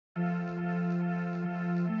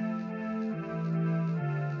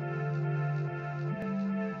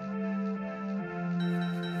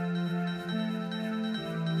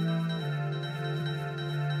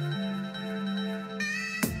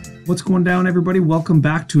What's going down, everybody? Welcome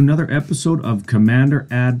back to another episode of Commander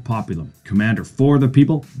Ad Populum. Commander for the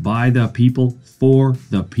people, by the people, for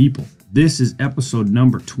the people. This is episode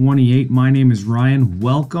number 28. My name is Ryan.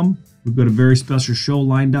 Welcome. We've got a very special show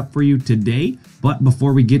lined up for you today. But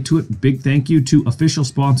before we get to it, big thank you to official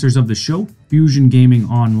sponsors of the show,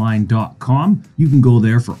 FusionGamingOnline.com. You can go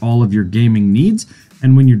there for all of your gaming needs.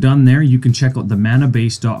 And when you're done there, you can check out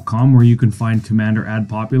themanabase.com, where you can find Commander Ad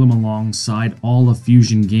Populum alongside all of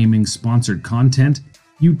Fusion Gaming's sponsored content.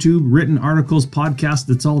 YouTube, written articles, podcasts,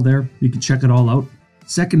 it's all there. You can check it all out.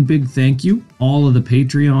 Second big thank you, all of the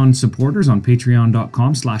Patreon supporters on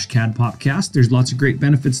patreon.com/cadpopcast. There's lots of great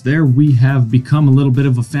benefits there. We have become a little bit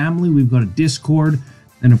of a family. We've got a Discord.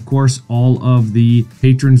 And of course, all of the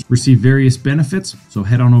patrons receive various benefits. So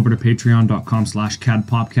head on over to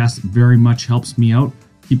patreon.com/cadpopcast. It very much helps me out,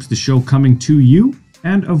 keeps the show coming to you.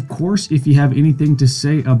 And of course, if you have anything to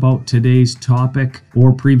say about today's topic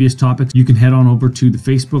or previous topics, you can head on over to the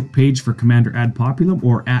Facebook page for Commander Ad Populum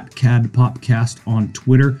or at CadPopcast on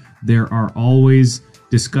Twitter. There are always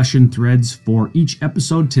discussion threads for each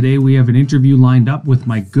episode. Today we have an interview lined up with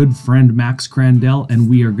my good friend Max Crandell, and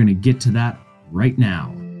we are going to get to that right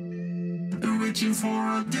now. Reaching for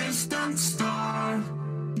a distant star.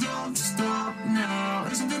 Don't stop now.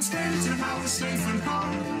 Isn't it strange how we're safe and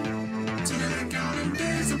home? Together counting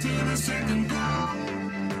days until the second call.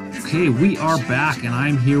 Okay, we are back, and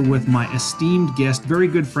I'm here with my esteemed guest, very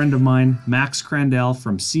good friend of mine, Max Crandell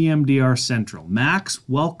from CMDR Central. Max,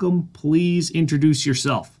 welcome. Please introduce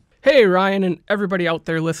yourself. Hey, Ryan, and everybody out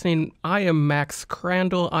there listening. I am Max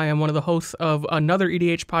Crandell. I am one of the hosts of another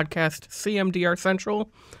EDH podcast, CMDR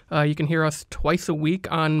Central. You can hear us twice a week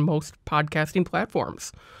on most podcasting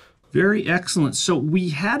platforms. Very excellent. So we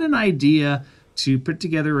had an idea to put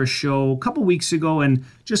together a show a couple weeks ago, and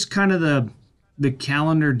just kind of the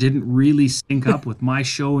calendar didn't really sync up with my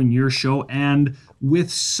show and your show, and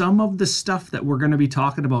with some of the stuff that we're going to be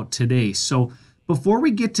talking about today. So before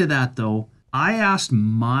we get to that, though, I asked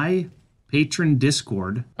my patron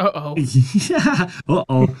Discord, a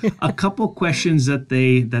couple questions that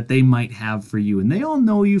they might have for you, and they all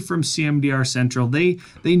know you from CMDR Central. They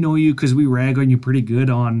know you because we rag on you pretty good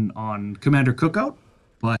on Commander Cookout.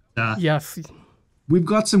 But yes, we've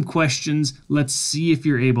got some questions. Let's see if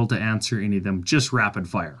you're able to answer any of them. Just rapid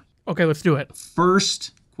fire. Okay, let's do it.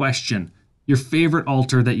 First question: your favorite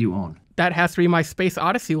altar that you own? That has to be my Space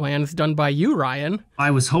Odyssey lands done by you, Ryan.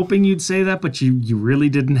 I was hoping you'd say that, but you really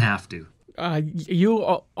didn't have to.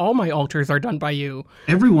 All my altars are done by you.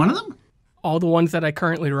 Every one of them? All the ones that I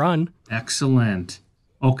currently run. Excellent.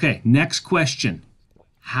 Okay, next question.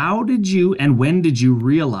 How did you and when did you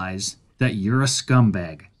realize that you're a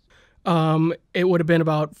scumbag? It would have been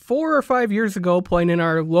about 4 or 5 years ago, playing in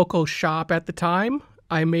our local shop at the time.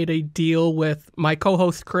 I made a deal with my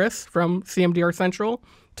co-host Chris from CMDR Central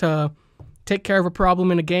to take care of a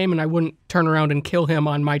problem in a game, and I wouldn't turn around and kill him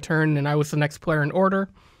on my turn, and I was the next player in order.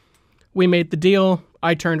 We made the deal.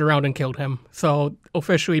 I turned around and killed him. So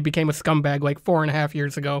officially became a scumbag like 4.5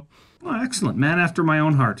 years ago. Oh, excellent. Man after my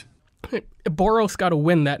own heart. Boros got a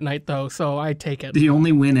win that night, though, so I take it. The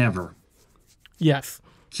only win ever. Yes.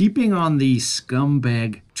 Keeping on the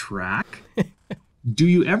scumbag track, do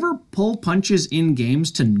you ever pull punches in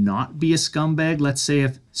games to not be a scumbag? Let's say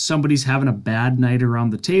if somebody's having a bad night around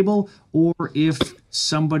the table, or if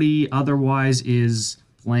somebody otherwise is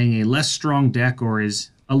playing a less strong deck or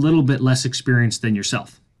is a little bit less experienced than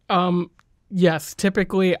yourself. Yes,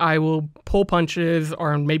 typically I will pull punches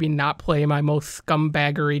or maybe not play my most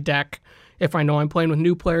scumbaggery deck if I know I'm playing with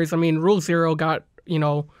new players. I mean, Rule 0 got,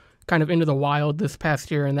 kind of into the wild this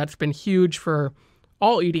past year, and that's been huge for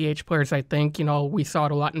all EDH players, I think. We saw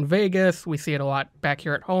it a lot in Vegas. We see it a lot back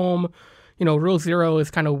here at home. Rule 0 is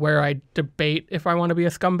kind of where I debate if I want to be a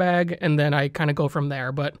scumbag, and then I kind of go from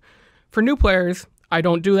there. But for new players, I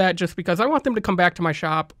don't do that just because I want them to come back to my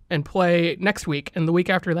shop and play next week and the week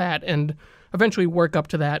after that, and eventually work up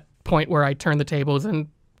to that point where I turn the tables and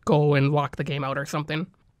go and lock the game out or something.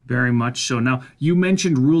 Very much so. Now, you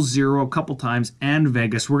mentioned Rule 0 a couple times and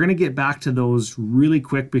Vegas. We're going to get back to those really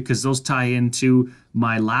quick because those tie into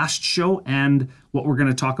my last show and what we're going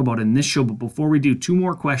to talk about in this show. But before we do, 2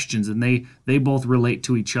 more questions, and they both relate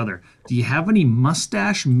to each other. Do you have any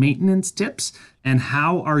mustache maintenance tips? And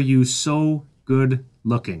how are you so good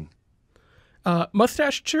looking?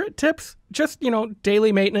 Mustache tips? Just,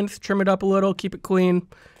 daily maintenance. Trim it up a little. Keep it clean.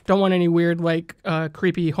 Don't want any weird,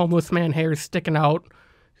 creepy homeless man hairs sticking out,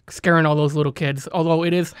 scaring all those little kids. Although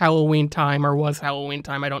it is Halloween time, or was Halloween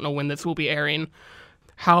time. I don't know when this will be airing.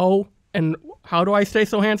 How do I stay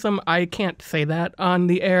so handsome? I can't say that on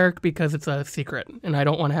the air because it's a secret, and I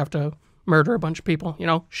don't want to have to murder a bunch of people, you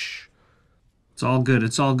know? Shh. It's all good.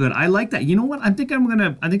 It's all good. I like that. You know what? I think I'm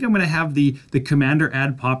gonna have the Commander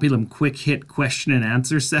Ad Populum quick hit question and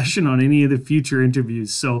answer session on any of the future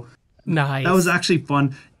interviews. So Nice. that was actually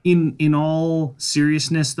fun. In all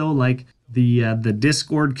seriousness, though, like the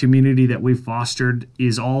Discord community that we fostered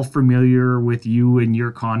is all familiar with you and your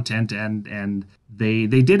content, and they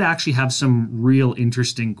did actually have some real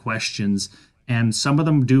interesting questions. And some of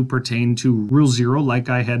them do pertain to Rule Zero, like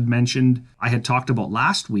I had mentioned, I had talked about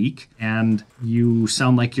last week. And you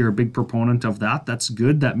sound like you're a big proponent of that. That's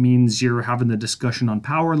good. That means you're having the discussion on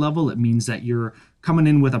power level. It means that you're coming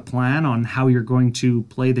in with a plan on how you're going to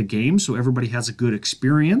play the game so everybody has a good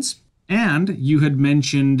experience. And you had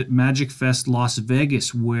mentioned Magic Fest Las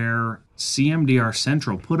Vegas, where CMDR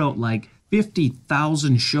Central put out like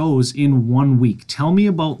 50,000 shows in 1 week. Tell me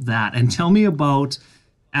about that, and tell me about,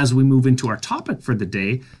 as we move into our topic for the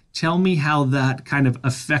day, tell me how that kind of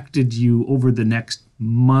affected you over the next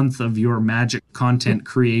month of your Magic content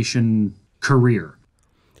creation career.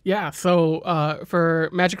 Yeah, so for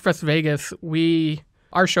Magic Fest Vegas,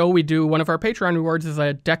 our show, we do one of our Patreon rewards is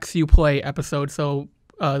a Decks You Play episode. So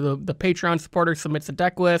the Patreon supporter submits a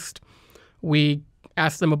deck list. We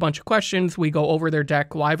ask them a bunch of questions. We go over their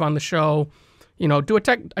deck live on the show. You know, do a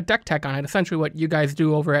deck tech on it, essentially what you guys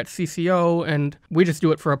do over at CCO, and we just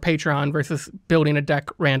do it for a Patreon versus building a deck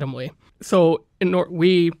randomly. So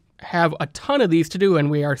we have a ton of these to do, and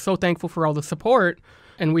we are so thankful for all the support,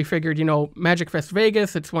 and we figured, you know, Magic Fest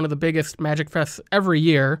Vegas, it's one of the biggest Magic Fests every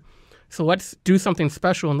year, so let's do something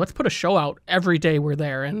special, and let's put a show out every day we're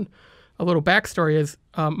there. And a little backstory is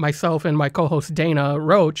myself and my co-host Dana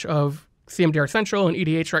Roach of CMDR Central and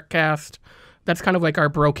EDH Recast, that's kind of like our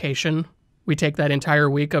brocation. We take that entire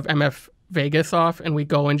week of MF Vegas off, and we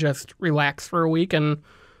go and just relax for a week and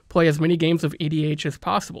play as many games of EDH as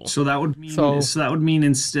possible. So that would mean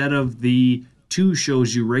instead of the 2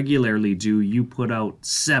 shows you regularly do, you put out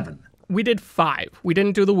 7. We did 5. We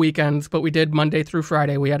didn't do the weekends, but we did Monday through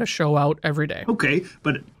Friday. We had a show out every day. Okay,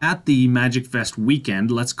 but at the Magic Fest weekend,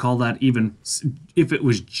 let's call that, even if it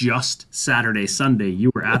was just Saturday, Sunday,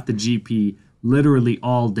 you were at the GP literally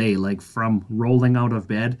all day, like from rolling out of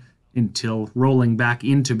bed until rolling back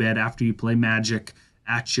into bed after you play Magic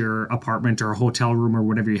at your apartment or hotel room or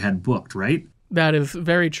whatever you had booked, right? That is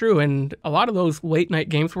very true, and a lot of those late night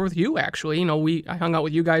games were with you, actually. You know, I hung out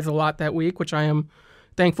with you guys a lot that week, which I am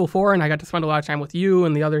thankful for, and I got to spend a lot of time with you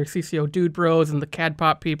and the other CCO dude bros and the CAD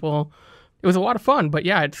Pop people. It was a lot of fun, but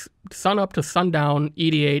yeah, it's sun up to sundown,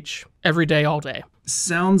 EDH, every day, all day.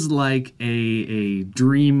 Sounds like a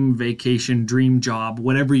dream vacation, dream job,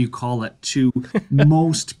 whatever you call it, to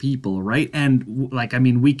most people, right? And like, I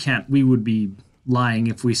mean, we would be lying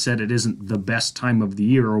if we said it isn't the best time of the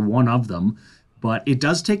year or one of them, but it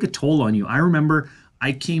does take a toll on you. I remember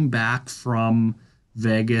I came back from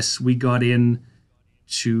Vegas. We landed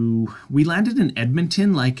in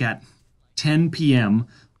Edmonton like at 10 p.m.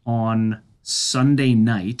 on Sunday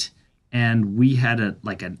night. And we had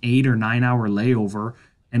an 8 or 9 hour layover,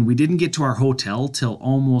 and we didn't get to our hotel till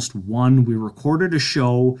almost 1. We recorded a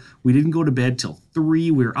show. We didn't go to bed till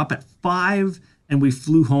 3. We were up at 5, and we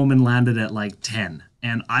flew home and landed at like 10.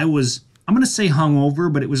 And I'm going to say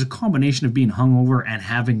hungover, but it was a combination of being hungover and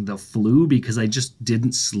having the flu because I just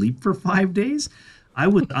didn't sleep for 5 days. I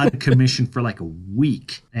was out of commission for like a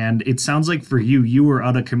week. And it sounds like for you were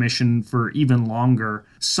out of commission for even longer.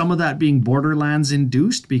 Some of that being Borderlands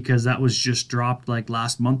induced because that was just dropped like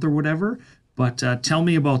last month or whatever. But tell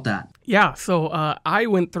me about that. Yeah, so I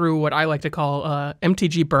went through what I like to call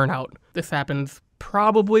MtG Burnout. This happens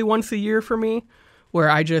probably once a year for me, where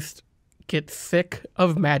I just get sick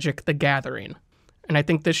of Magic the Gathering. And I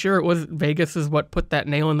think this year it was Vegas is what put that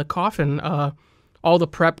nail in the coffin. All the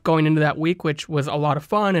prep going into that week, which was a lot of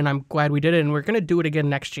fun, and I'm glad we did it, and we're going to do it again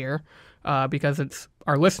next year because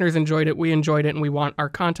our listeners enjoyed it, we enjoyed it, and we want our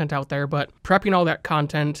content out there. But prepping all that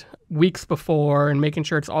content weeks before and making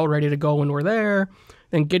sure it's all ready to go when we're there,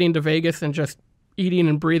 then getting to Vegas and just eating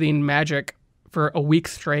and breathing Magic for a week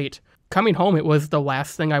straight. Coming home, it was the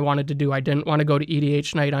last thing I wanted to do. I didn't want to go to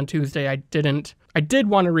EDH night on Tuesday. I did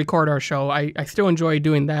want to record our show. I still enjoy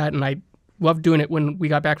doing that, and I loved doing it when we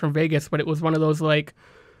got back from Vegas, but it was one of those like,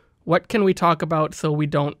 what can we talk about so we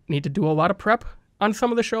don't need to do a lot of prep on some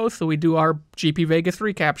of the shows? So we do our GP Vegas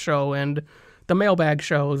recap show and the mailbag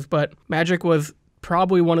shows, but Magic was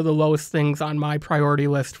probably one of the lowest things on my priority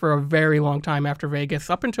list for a very long time after Vegas,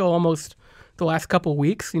 up until almost the last couple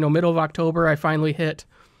weeks. You know, middle of October, I finally hit,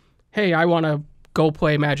 hey, I want to go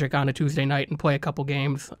play Magic on a Tuesday night and play a couple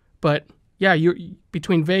games. But yeah,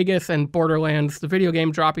 between Vegas and Borderlands, the video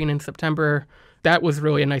game dropping in September, that was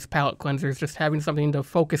really a nice palate cleanser, is just having something to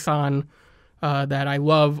focus on that I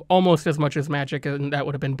love almost as much as Magic, and that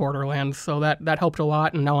would have been Borderlands. So that helped a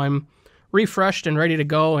lot, and now I'm refreshed and ready to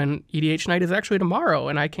go, and EDH night is actually tomorrow,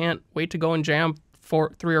 and I can't wait to go and jam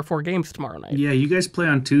 3 or 4 games tomorrow night. Yeah, you guys play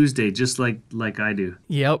on Tuesday, just like I do.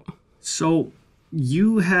 Yep. So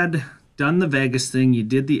you had done the Vegas thing, you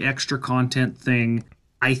did the extra content thing.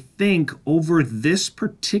 I think over this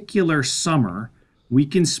particular summer, we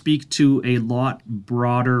can speak to a lot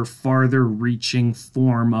broader, farther reaching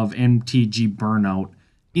form of MTG Burnout,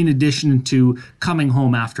 in addition to coming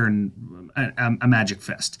home after a Magic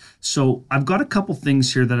Fest. So I've got a couple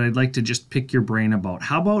things here that I'd like to just pick your brain about.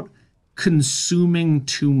 How about consuming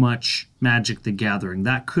too much Magic the Gathering?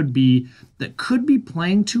 That could be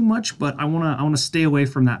playing too much, but I want to stay away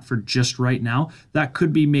from that for just right now. That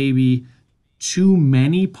could be maybe too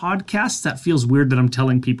many podcasts. That feels weird that I'm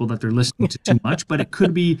telling people that they're listening to too much, but it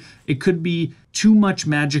could be too much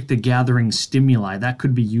Magic the Gathering stimuli. That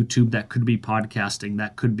could be YouTube, that could be podcasting,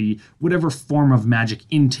 that could be whatever form of Magic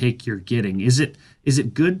intake you're getting. Is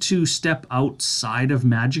it good to step outside of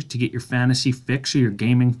Magic to get your fantasy fix or your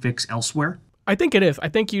gaming fix elsewhere? I think it is. I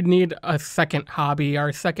think you need a second hobby or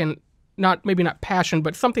a second, maybe not passion,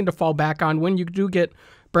 but something to fall back on when you do get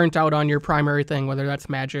burnt out on your primary thing, whether that's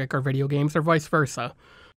Magic or video games or vice versa.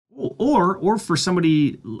 Or for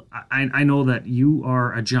somebody, I know that you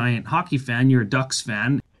are a giant hockey fan, you're a Ducks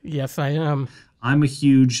fan. Yes, I am. I'm a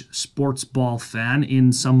huge sports ball fan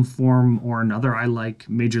in some form or another. I like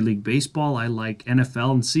Major League Baseball, I like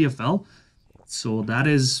NFL and CFL. So that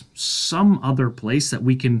is some other place that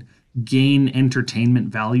we can gain entertainment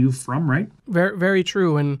value from, right? Very, very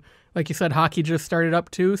true. And like you said, hockey just started up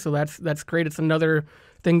too, so that's great. It's another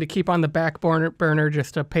thing to keep on the back burner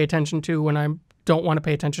just to pay attention to when I don't want to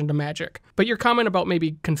pay attention to Magic. But your comment about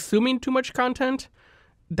maybe consuming too much content,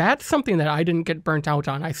 that's something that I didn't get burnt out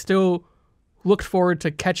on. I still looked forward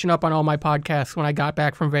to catching up on all my podcasts when I got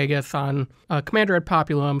back from Vegas on Commander at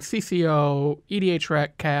Populum, CCO, EDH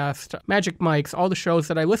Recast, Magic Mics, all the shows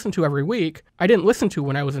that I listen to every week. I didn't listen to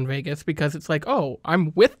when I was in Vegas because it's like, oh,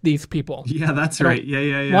 I'm with these people. Yeah, that's right.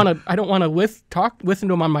 Yeah. I don't want to listen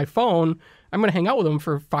to them on my phone. I'm going to hang out with them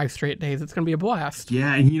for 5 straight days. It's going to be a blast.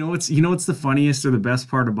 Yeah, and you know what's the funniest or the best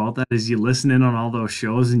part about that is you listen in on all those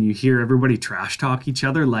shows and you hear everybody trash talk each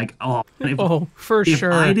other like, if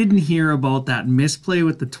I didn't hear about that misplay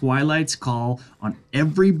with the Twilight's Call on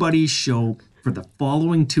everybody's show for the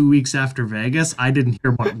following 2 weeks after Vegas, I didn't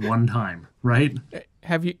hear about it one time, right?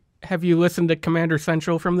 Have you listened to Commander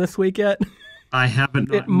Central from this week yet? I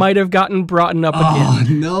haven't. It might have gotten brought up again. Oh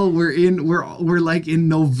no, we're like in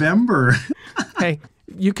November. Hey,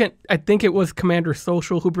 you can. I think it was Commander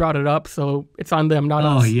Social who brought it up, so it's on them, not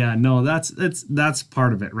us. Oh yeah, no, that's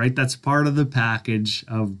part of it, right? That's part of the package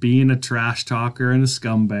of being a trash talker and a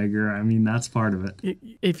scumbagger. I mean, that's part of it.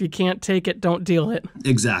 If you can't take it, don't deal it.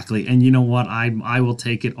 Exactly, and you know what? I will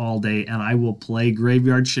take it all day, and I will play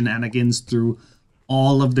Graveyard Shenanigans through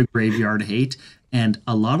all of the Graveyard hate. And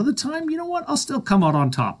a lot of the time, you know what? I'll still come out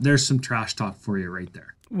on top. There's some trash talk for you right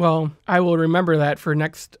there. Well, I will remember that for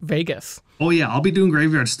next Vegas. Oh yeah, I'll be doing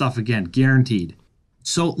Graveyard stuff again, guaranteed.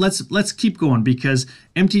 So let's keep going because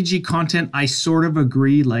MTG content, I sort of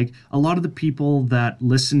agree. Like a lot of the people that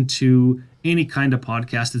listen to any kind of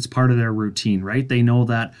podcast, it's part of their routine, right? They know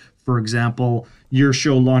that, for example, your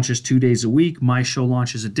show launches 2 days a week. My show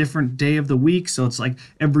launches a different day of the week. So it's like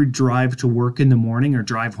every drive to work in the morning or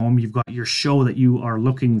drive home, you've got your show that you are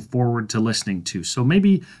looking forward to listening to. So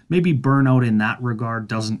maybe burnout in that regard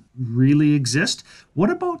doesn't really exist. What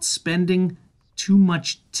about spending too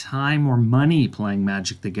much time or money playing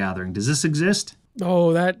Magic the Gathering? Does this exist?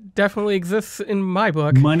 Oh, that definitely exists in my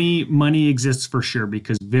book. Money exists for sure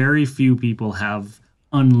because very few people have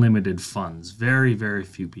unlimited funds. Very, very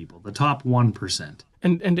few people. The top 1%.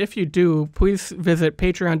 And if you do, please visit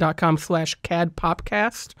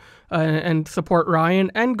patreon.com/cadpopcast and support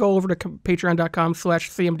Ryan, and go over to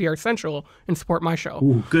patreon.com/CMDR Central and support my show.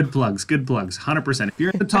 Ooh, good plugs. 100%. If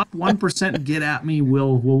you're in the top 1%, get at me.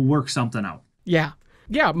 We'll work something out. Yeah.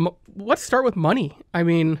 Let's start with money. I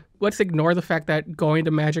mean, let's ignore the fact that going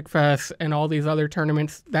to Magic Fest and all these other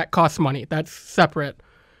tournaments, that costs money. That's separate.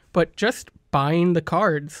 But just buying the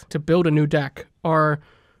cards to build a new deck, or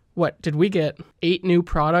what, did we get 8 new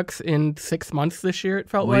products in 6 months this year, it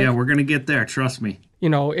felt like? Oh yeah, we're going to get there, trust me. You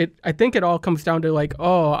know, I think it all comes down to like,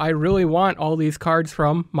 oh, I really want all these cards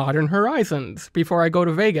from Modern Horizons before I go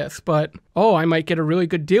to Vegas, but I might get a really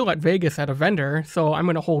good deal at Vegas at a vendor, so I'm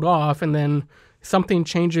going to hold off and then something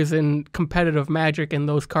changes in competitive Magic and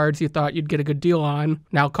those cards you thought you'd get a good deal on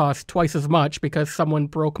now cost twice as much because someone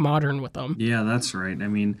broke Modern with them. Yeah, that's right. I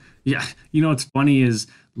mean, yeah, you know what's funny is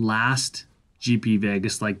last GP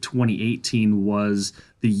Vegas, like 2018, was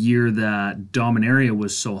the year that Dominaria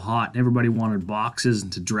was so hot and everybody wanted boxes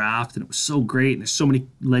and to draft, and it was so great and there's so many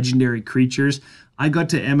legendary creatures. I got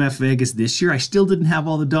to MF Vegas this year, I still didn't have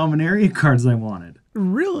all the Dominaria cards I wanted.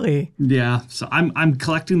 Really? Yeah, so I'm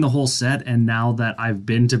collecting the whole set, and now that I've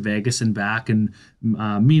been to Vegas and back, and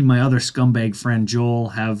me and my other scumbag friend Joel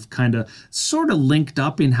have kind of sort of linked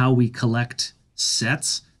up in how we collect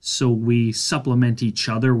sets, so we supplement each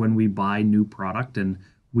other when we buy new product, and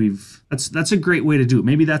that's a great way to do it.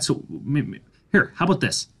 Maybe here. How about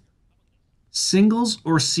this? Singles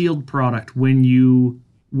or sealed product when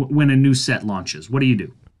a new set launches? What do you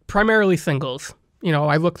do? Primarily singles. You know,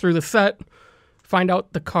 I look through the set, find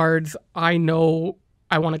out the cards I know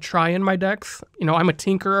I want to try in my decks. You know, I'm a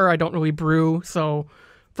tinkerer. I don't really brew. So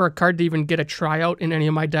for a card to even get a tryout in any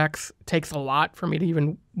of my decks takes a lot for me to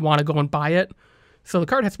even want to go and buy it. So the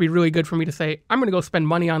card has to be really good for me to say, I'm going to go spend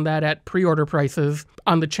money on that at pre-order prices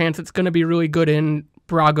on the chance it's going to be really good in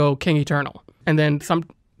Brago King Eternal. And then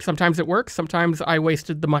sometimes it works. Sometimes I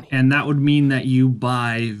wasted the money. And that would mean that you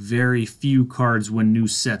buy very few cards when new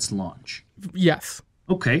sets launch. Yes.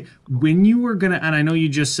 Okay, when you were gonna, and I know you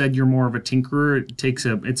just said you're more of a tinkerer,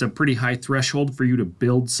 it's a pretty high threshold for you to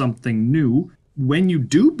build something new. When you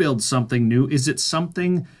do build something new, is it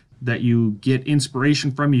something that you get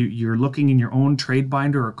inspiration from? You're looking in your own trade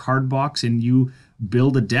binder or card box and you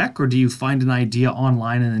build a deck, or do you find an idea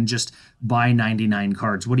online and then just buy 99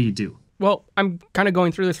 cards? What do you do? Well, I'm kind of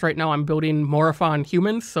going through this right now. I'm building Morophon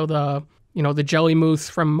humans, so the Jelly Moose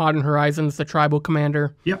from Modern Horizons, the tribal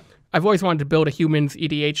commander. Yep. I've always wanted to build a humans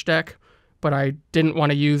EDH deck, but I didn't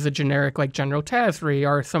want to use a generic like General Tazri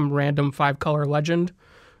or some random 5-color legend.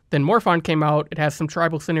 Then Morphon came out. It has some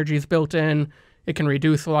tribal synergies built in. It can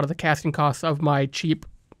reduce a lot of the casting costs of my cheap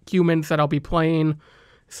humans that I'll be playing.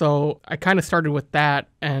 So I kind of started with that.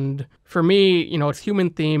 And for me, you know, it's human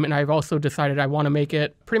theme, and I've also decided I want to make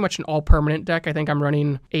it pretty much an all-permanent deck. I think I'm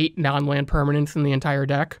running 8 non-land permanents in the entire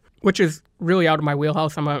deck, which is really out of my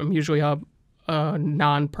wheelhouse. I'm usually a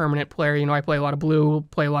non-permanent player. You know, I play a lot of blue,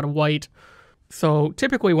 play a lot of white. So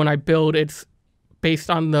typically when I build, it's based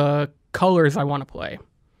on the colors I want to play.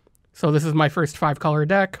 So this is my first 5-color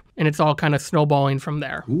deck, and it's all kind of snowballing from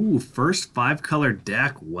there. Ooh, first 5-color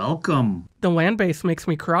deck. Welcome. The land base makes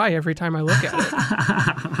me cry every time I look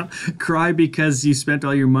at it. Cry because you spent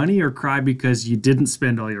all your money, or cry because you didn't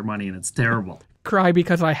spend all your money and it's terrible? Cry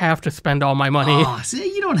because I have to spend all my money. Oh,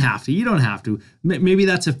 see, you don't have to. You don't have to. Maybe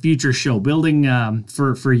that's a future show. Building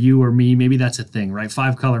for you or me, maybe that's a thing, right?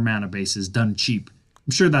 5-color mana bases done cheap.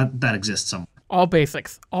 I'm sure that exists somewhere. All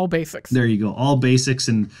basics. All basics. There you go. All basics,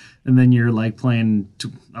 and then you're like playing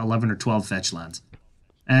 11 or 12 fetch lands.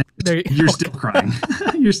 And you're still crying.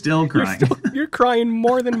 You're still crying. You're crying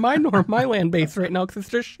more than my land base right now because it's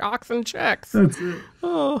just shocks and checks. That's it.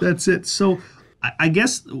 Oh. That's it. So I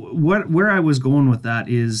guess where I was going with that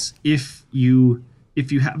is if you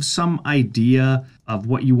have some idea of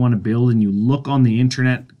what you want to build and you look on the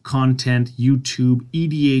internet, content, YouTube,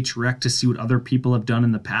 EDH Rec to see what other people have done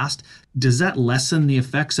in the past, does that lessen the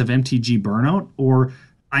effects of MTG Burnout? Or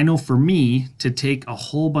I know for me, to take a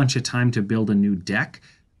whole bunch of time to build a new deck,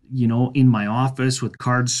 you know, in my office with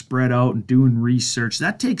cards spread out and doing research,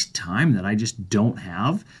 that takes time that I just don't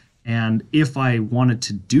have. And if I wanted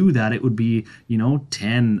to do that, it would be, you know,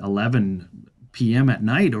 10, 11 p.m. at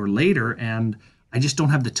night or later, and I just don't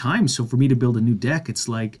have the time. So for me to build a new deck, it's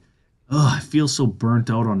like, oh, I feel so burnt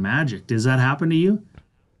out on Magic. Does that happen to you?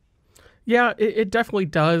 Yeah, it definitely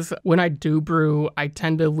does. When I do brew, I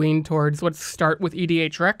tend to lean towards let's start with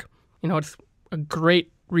EDH Rec. You know, it's a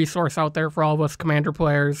great resource out there for all of us Commander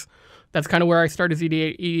players. That's kind of where I start is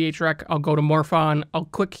EDH Rec. I'll go to Morphon. I'll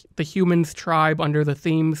click the Humans tribe under the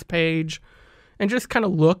themes page and just kind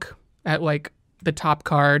of look at like the top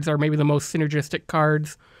cards or maybe the most synergistic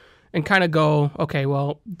cards and kind of go, okay,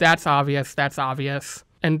 well, that's obvious.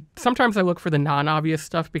 And sometimes I look for the non-obvious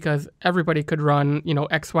stuff because everybody could run, you know,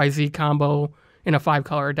 XYZ combo in a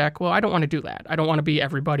 5-color deck. Well, I don't want to do that. I don't want to be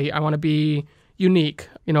everybody. I want to be unique.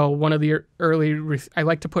 You know, one of the I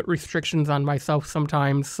like to put restrictions on myself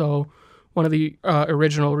sometimes. So one of the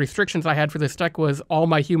original restrictions I had for this deck was all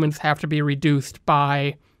my humans have to be reduced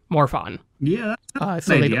by Morphon. Yeah, that's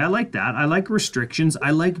an idea. I like that. I like restrictions. I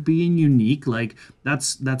like being unique. Like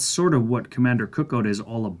that's sort of what Commander Cookout is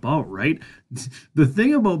all about, right? The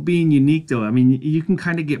thing about being unique, though, I mean, you can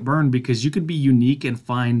kind of get burned because you could be unique and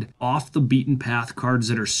find off the beaten path cards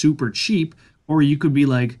that are super cheap, or you could be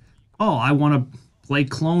like, oh, I want to play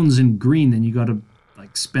clones in green, then you got to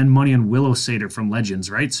like spend money on Willow Satyr from Legends,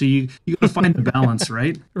 right? So you got to find the balance,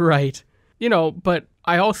 right? Right. But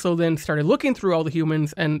I also then started looking through all the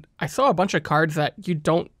humans, and I saw a bunch of cards that you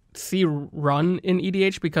don't see run in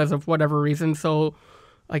EDH because of whatever reason. So,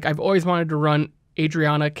 like, I've always wanted to run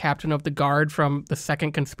Adriana, Captain of the Guard, from the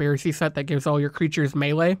second Conspiracy set that gives all your creatures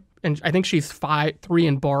melee. And I think she's 3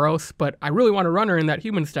 in Boros, but I really want to run her in that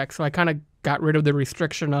humans deck, so I kind of got rid of the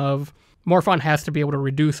restriction of Morphon has to be able to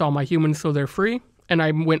reduce all my humans so they're free. And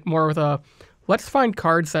I went more with let's find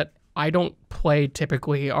cards that I don't play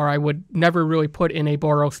typically, or I would never really put in a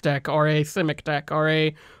Boros deck, or a Simic deck, or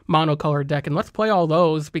a monocolor deck, and let's play all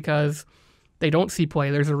those because they don't see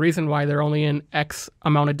play. There's a reason why they're only in X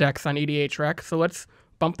amount of decks on EDH Rec, so let's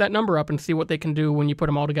bump that number up and see what they can do when you put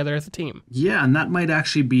them all together as a team. Yeah, and that might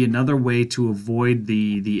actually be another way to avoid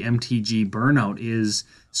the MTG burnout, is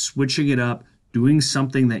switching it up, doing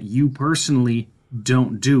something that you personally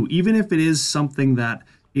don't do, even if it is something that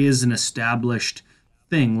is an established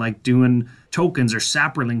thing, like doing tokens or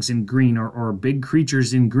saprolings in green, or big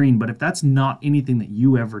creatures in green. But if that's not anything that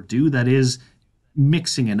you ever do, that is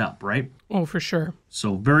mixing it up, right? Oh, for sure.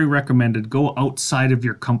 So very recommended. Go outside of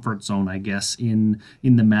your comfort zone, I guess, in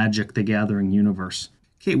the Magic the Gathering universe.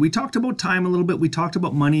 Okay, we talked about time a little bit. We talked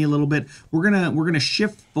about money a little bit. We're gonna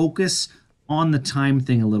shift focus on the time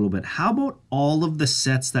thing a little bit. How about all of the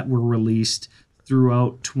sets that were released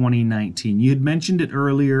throughout 2019? You had mentioned it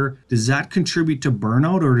earlier. Does that contribute to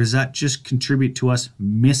burnout, or does that just contribute to us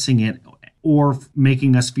missing it, or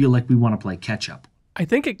making us feel like we want to play catch up? I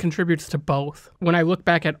think it contributes to both. When I look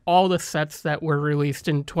back at all the sets that were released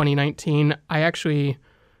in 2019, I actually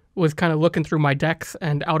was kind of looking through my decks,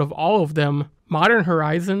 and out of all of them, Modern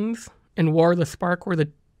Horizons and War of the Spark were the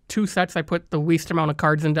 2 sets I put the least amount of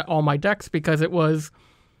cards into all my decks, because it was,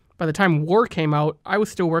 by the time War came out, I was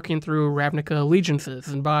still working through Ravnica Allegiances,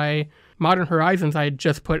 and by Modern Horizons, I had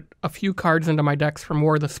just put a few cards into my decks from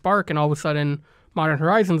War of the Spark, and all of a sudden, Modern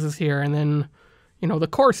Horizons is here, and then, the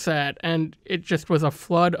core set, and it just was a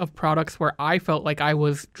flood of products where I felt like I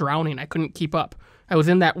was drowning. I couldn't keep up. I was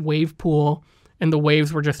in that wave pool, and the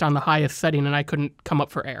waves were just on the highest setting, and I couldn't come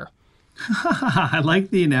up for air. I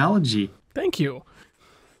like the analogy. Thank you.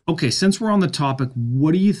 Okay, since we're on the topic,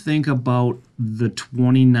 what do you think about the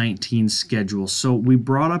 2019 schedule? So we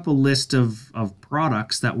brought up a list of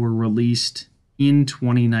products that were released in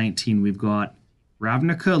 2019. We've got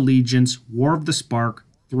Ravnica Allegiance, War of the Spark,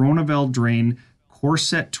 Throne of Eldraine, Core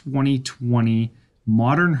Set 2020,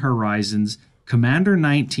 Modern Horizons, Commander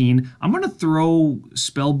 19. I'm going to throw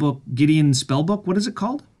Gideon Spellbook. What is it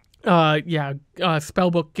called?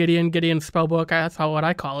 Spellbook, Gideon Spellbook. That's what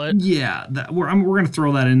I call it. Yeah, we're going to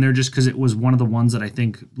throw that in there just because it was one of the ones that I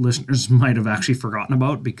think listeners might have actually forgotten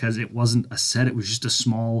about, because it wasn't a set. It was just a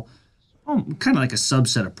small, kind of like a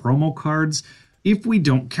subset of promo cards. If we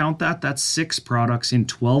don't count that, that's 6 products in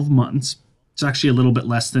 12 months. It's actually a little bit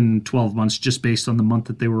less than 12 months just based on the month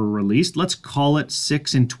that they were released. Let's call it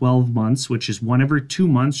 6 in 12 months, which is 1 every 2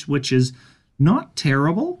 months, which is not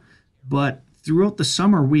terrible, but throughout the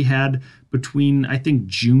summer, we had between, I think,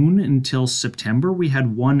 June until September, we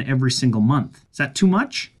had 1 every single month. Is that too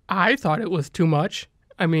much? I thought it was too much.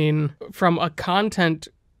 I mean, I'm going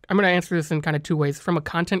to answer this in kind of 2 ways. From a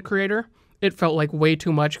content creator, it felt like way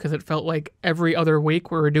too much, because it felt like every other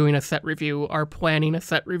week we were doing a set review or planning a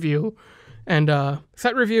set review. And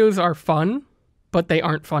set reviews are fun, but they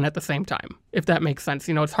aren't fun at the same time, if that makes sense.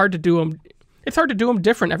 It's hard to do them. It's hard to do them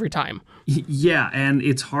different every time. Yeah, and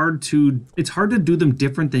it's hard to do them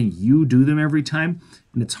different than you do them every time,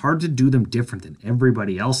 and it's hard to do them different than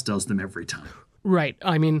everybody else does them every time. Right.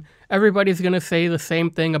 I mean, everybody's going to say the same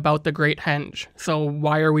thing about the Great Henge, so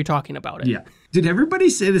why are we talking about it? Yeah. Did everybody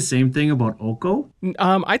say the same thing about Oko?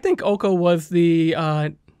 I think Oko was the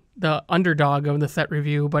underdog of the set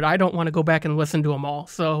review, but I don't want to go back and listen to them all,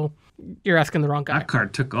 so you're asking the wrong guy. That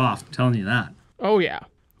card took off, I'm telling you that. Oh, yeah.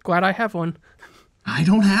 Glad I have one. I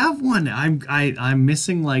don't have one. I'm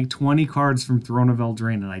missing like 20 cards from Throne of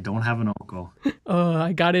Eldraine, and I don't have an Oko.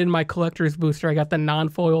 I got it in my collector's booster. I got the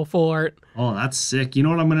non-foil full art. Oh, that's sick. You know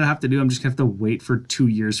what I'm going to have to do? I'm just going to have to wait for 2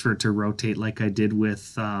 years for it to rotate like I did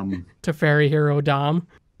with... Teferi Hero Dom.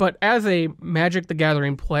 But as a Magic the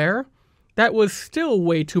Gathering player, that was still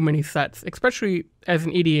way too many sets, especially as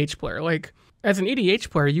an EDH player. Like, as an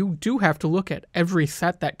EDH player, you do have to look at every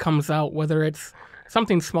set that comes out, whether it's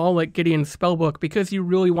something small like Gideon's Spellbook, because you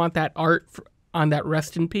really want that art on that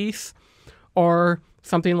Rest in Peace, or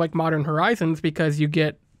something like Modern Horizons because you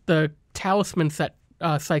get the Talisman set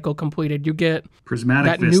cycle completed. You get Prismatic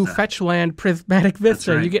that Vista. new fetch land, Prismatic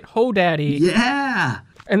Vista. Right. You get Hodaddy. Yeah!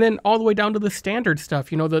 And then all the way down to the standard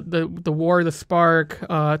stuff, you know, the War, the Spark,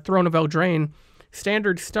 Throne of Eldraine,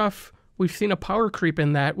 standard stuff, we've seen a power creep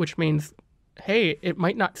in that, which means, hey, it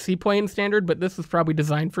might not see play in standard, but this is probably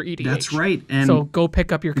designed for EDH. That's right. And so go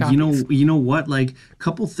pick up your copies. You know what? Like, a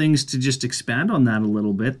couple things to just expand on that a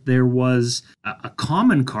little bit. There was a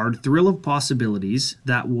common card, Thrill of Possibilities,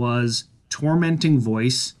 that was Tormenting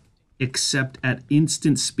Voice, except at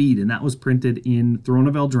instant speed, and that was printed in Throne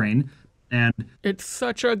of Eldraine. And it's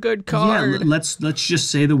such a good card. Yeah, let's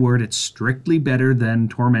just say the word. It's strictly better than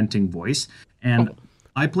Tormenting Voice. And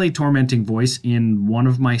I play Tormenting Voice in one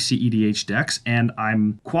of my CEDH decks, and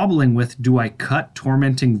I'm quabbling with, do I cut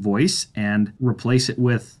Tormenting Voice and replace it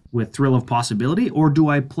with Thrill of Possibility, or do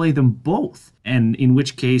I play them both? And in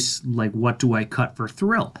which case, like, what do I cut for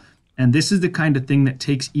Thrill? And this is the kind of thing that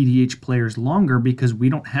takes EDH players longer because we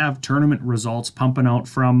don't have tournament results pumping out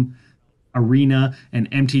from Arena and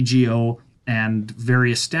MTGO and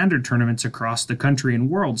various standard tournaments across the country and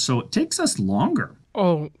world. So it takes us longer.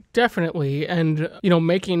 Oh, definitely. And, you know,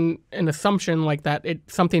 making an assumption like that,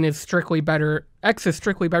 something is strictly better, X is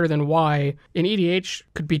strictly better than Y in EDH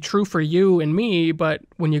could be true for you and me, but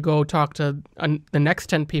when you go talk to the next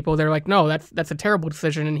 10 people, they're like, no, that's a terrible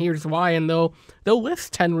decision, and here's why, and they'll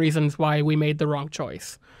list 10 reasons why we made the wrong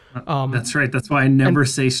choice. That's right. That's why I never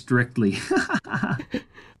say strictly.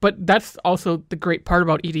 But that's also the great part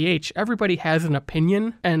about EDH. Everybody has an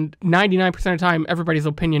opinion, and 99% of the time, everybody's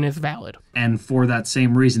opinion is valid. And for that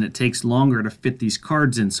same reason, it takes longer to fit these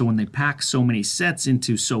cards in. So when they pack so many sets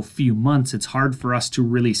into so few months, it's hard for us to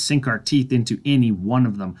really sink our teeth into any one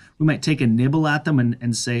of them. We might take a nibble at them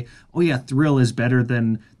and say, oh yeah, Thrill is better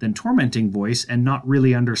than Tormenting Voice, and not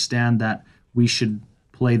really understand that we should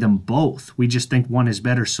play them both. We just think one is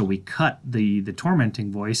better, so we cut the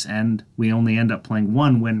Tormenting Voice, and we only end up playing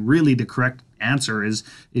one, when really the correct answer is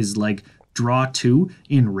like, draw 2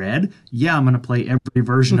 in red. Yeah, I'm going to play every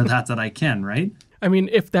version of that I can, right? I mean,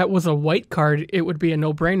 if that was a white card, it would be a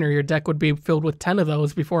no-brainer. Your deck would be filled with 10 of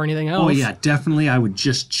those before anything else. Oh yeah, definitely. I would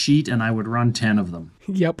just cheat and I would run 10 of them.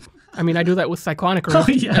 Yep. I mean, I do that with Cyclonic Rift. Oh,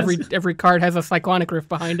 yes. Every card has a Cyclonic Rift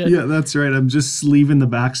behind it. Yeah, that's right. I'm just sleeving the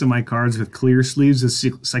backs of my cards with clear sleeves with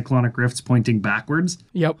Cyclonic Rifts pointing backwards.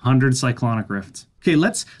 Yep. 100 Cyclonic Rifts. Okay,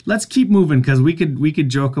 let's keep moving, because we could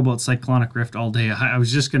joke about Cyclonic Rift all day. I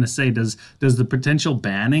was just gonna say, does the potential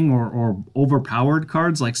banning or overpowered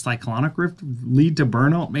cards like Cyclonic Rift lead to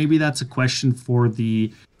burnout? Maybe that's a question for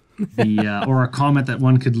the or a comment that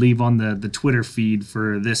one could leave on the Twitter feed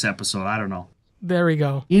for this episode. I don't know. There we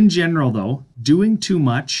go. In general, though, doing too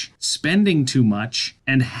much, spending too much,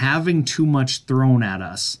 and having too much thrown at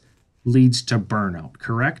us leads to burnout,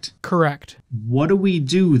 correct? Correct. What do we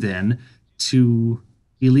do then to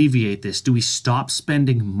alleviate this? Do we stop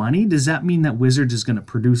spending money? Does that mean that Wizards is going to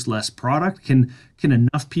produce less product? Can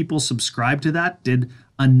enough people subscribe to that? Did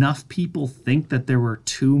enough people think that there were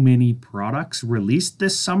too many products released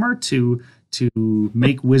this summer to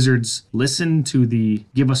make Wizards listen to the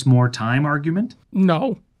give us more time argument?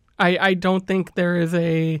 No. I don't think there's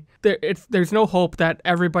no hope that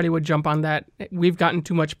everybody would jump on that. We've gotten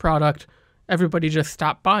too much product. Everybody just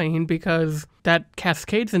stop buying, because that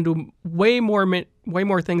cascades into way more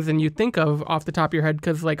things than you think of off the top of your head.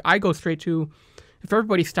 Because like, I go straight to, if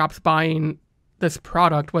everybody stops buying this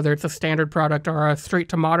product, whether it's a standard product or a straight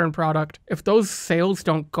to modern product, if those sales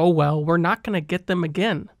don't go well, we're not going to get them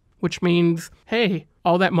again. Which means, hey,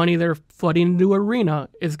 all that money they're flooding into Arena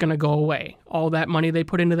is going to go away. All that money they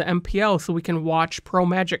put into the MPL so we can watch Pro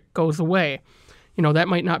Magic goes away. You know, that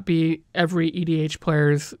might not be every EDH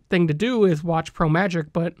player's thing to do, is watch Pro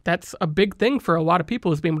Magic, but that's a big thing for a lot of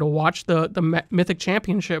people, is being able to watch the Mythic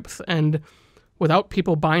Championships, and without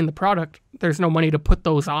people buying the product, there's no money to put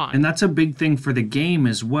those on. And that's a big thing for the game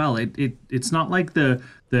as well. It's not like the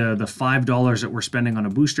 $5 that we're spending on a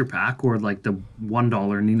booster pack, or like the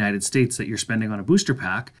 $1 in the United States that you're spending on a booster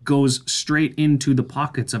pack, goes straight into the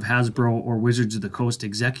pockets of Hasbro or Wizards of the Coast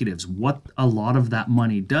executives. What a lot of that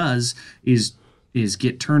money does is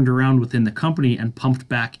get turned around within the company and pumped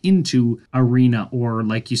back into Arena, or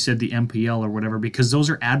like you said, the MPL or whatever, because those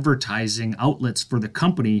are advertising outlets for the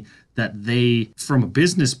company that they, from a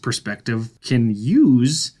business perspective, can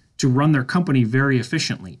use to run their company very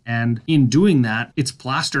efficiently. And in doing that, it's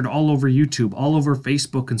plastered all over YouTube, all over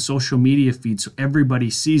Facebook and social media feeds, so everybody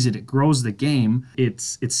sees it. It grows the game.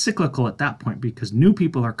 It's cyclical at that point, because new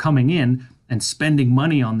people are coming in and spending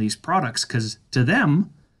money on these products, because to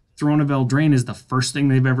them, Throne of Eldraine is the first thing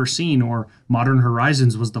they've ever seen, or Modern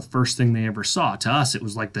Horizons was the first thing they ever saw. To us, it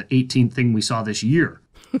was like the 18th thing we saw this year.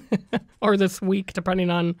 Or this week, depending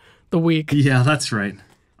on the week. Yeah, that's right.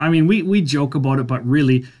 I mean, we joke about it, but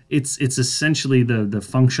really it's essentially the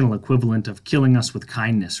functional equivalent of killing us with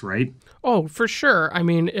kindness, right? Oh, for sure. I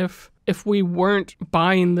mean, if we weren't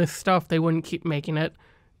buying this stuff, they wouldn't keep making it.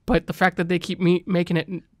 But the fact that they keep making it,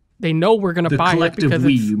 they know we're going to buy it because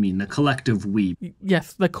you mean the collective we.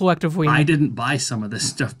 Yes, the collective we. I didn't buy some of this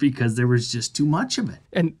stuff because there was just too much of it.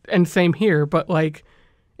 And same here, but like,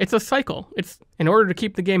 it's a cycle. It's in order to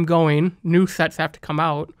keep the game going, new sets have to come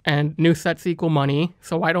out, and new sets equal money.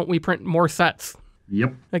 So why don't we print more sets?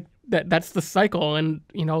 Yep. Like that's the cycle, and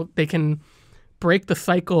they can break the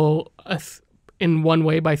cycle in one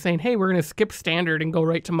way by saying, hey, we're going to skip standard and go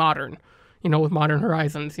right to modern. With Modern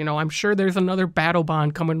Horizons. I'm sure there's another Battle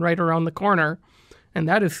Bond coming right around the corner, and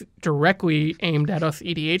that is directly aimed at us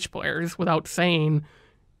EDH players without saying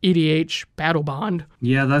EDH Battle Bond.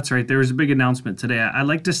 Yeah, that's right. There was a big announcement today. I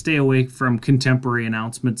like to stay away from contemporary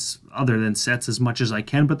announcements other than sets as much as I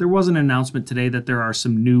can, but there was an announcement today that there are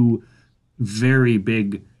some new, very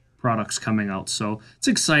big products coming out. So it's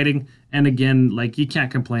exciting. And again, like, you can't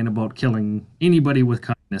complain about killing anybody with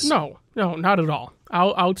kindness. No, not at all.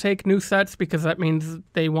 I'll take new sets because that means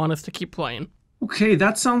they want us to keep playing. Okay,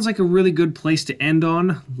 that sounds like a really good place to end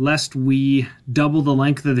on, lest we double the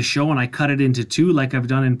length of the show and I cut it into 2 like I've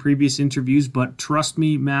done in previous interviews. But trust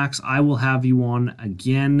me, Max, I will have you on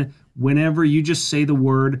again whenever you just say the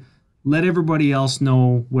word. Let everybody else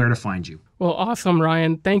know where to find you. Well, awesome,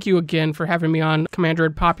 Ryan. Thank you again for having me on Commander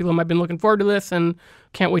at Populum. I've been looking forward to this and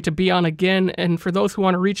can't wait to be on again. And for those who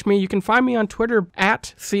want to reach me, you can find me on Twitter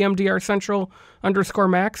at CMDR Central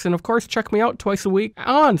 _Max. And of course, check me out twice a week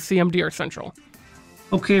on CMDR Central.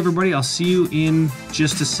 Okay, everybody, I'll see you in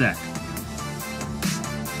just a sec.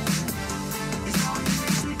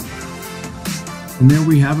 And there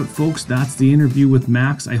we have it, folks. That's the interview with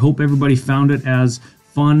Max. I hope everybody found it as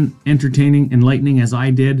fun, entertaining, enlightening as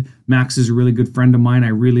I did. Max is a really good friend of mine. I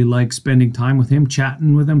really like spending time with him,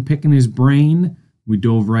 chatting with him, picking his brain. We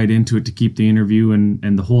dove right into it to keep the interview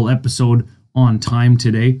and the whole episode on time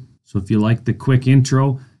today. So if you like the quick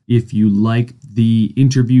intro, if you like the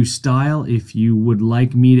interview style, if you would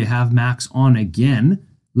like me to have Max on again,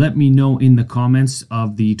 let me know in the comments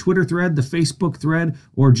of the Twitter thread, the Facebook thread,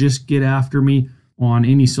 or just get after me on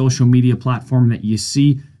any social media platform that you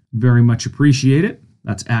see. Very much appreciate it.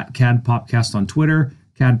 That's at CADPopcast on Twitter,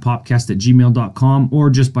 cadpopcast@gmail.com, or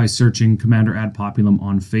just by searching Commander Ad Populum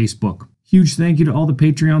on Facebook. Huge thank you to all the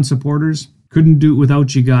Patreon supporters. Couldn't do it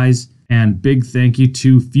without you guys. And big thank you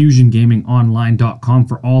to FusionGamingOnline.com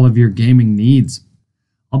for all of your gaming needs.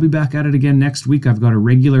 I'll be back at it again next week. I've got a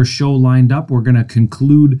regular show lined up. We're going to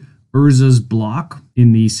conclude Urza's block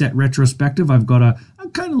in the set retrospective. I've got a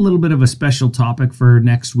kind of little bit of a special topic for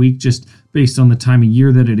next week, just based on the time of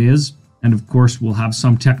year that it is. And of course, we'll have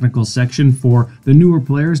some technical section for the newer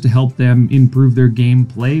players to help them improve their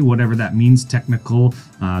gameplay, whatever that means, technical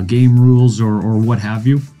game rules or what have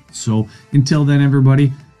you. So until then,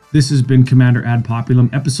 everybody, this has been Commander Ad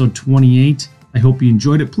Populum, episode 28. I hope you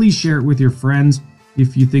enjoyed it. Please share it with your friends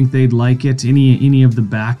if you think they'd like it. Any of the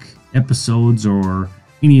back episodes or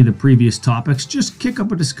any of the previous topics, just kick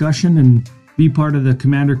up a discussion and be part of the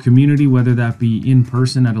Commander community, whether that be in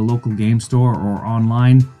person at a local game store or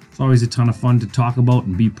online. It's always a ton of fun to talk about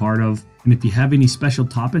and be part of. And if you have any special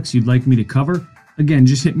topics you'd like me to cover, again,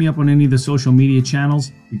 just hit me up on any of the social media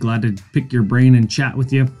channels. Be glad to pick your brain and chat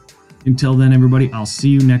with you. Until then, everybody, I'll see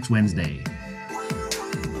you next Wednesday.